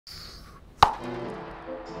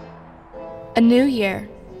A new year,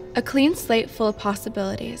 a clean slate full of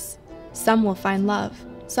possibilities. Some will find love,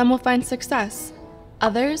 some will find success,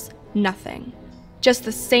 others, nothing. Just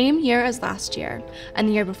the same year as last year, and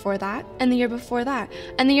the year before that, and the year before that,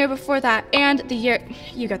 and the year before that, and the year...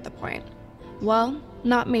 You get the point. Well,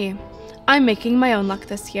 not me. I'm making my own luck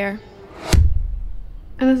this year.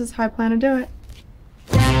 And this is how I plan to do it.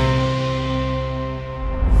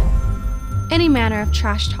 Any manner of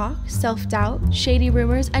trash talk, self-doubt, shady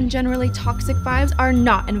rumors, and generally toxic vibes are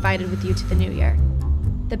not invited with you to the new year.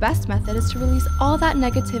 The best method is to release all that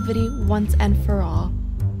negativity once and for all.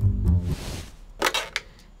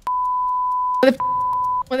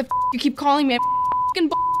 What the you keep calling me? I'm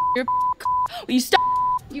you're will you stop?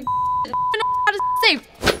 You don't know how to say.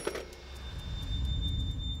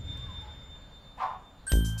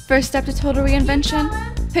 First step to total reinvention,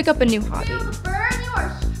 pick up a new hobby.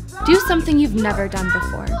 Do something you've never done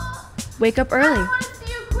before. Wake up early.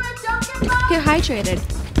 Get hydrated.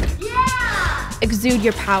 Exude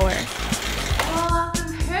your power. Roll out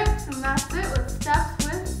them hips and that's it with Steps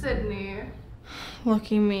with Sydney.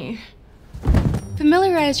 Lucky me.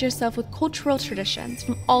 Familiarize yourself with cultural traditions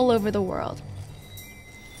from all over the world.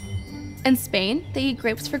 In Spain, they eat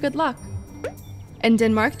grapes for good luck. In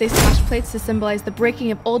Denmark, they smash plates to symbolize the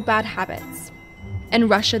breaking of old bad habits. In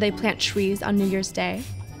Russia, they plant trees on New Year's Day.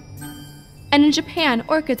 And in Japan,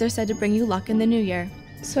 orchids are said to bring you luck in the new year.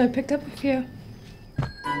 So I picked up a few.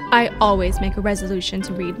 I always make a resolution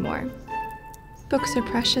to read more. Books are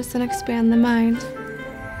precious and expand the mind.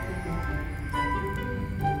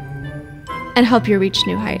 And help you reach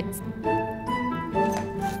new heights.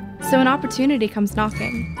 So an opportunity comes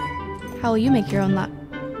knocking. How will you make your own luck?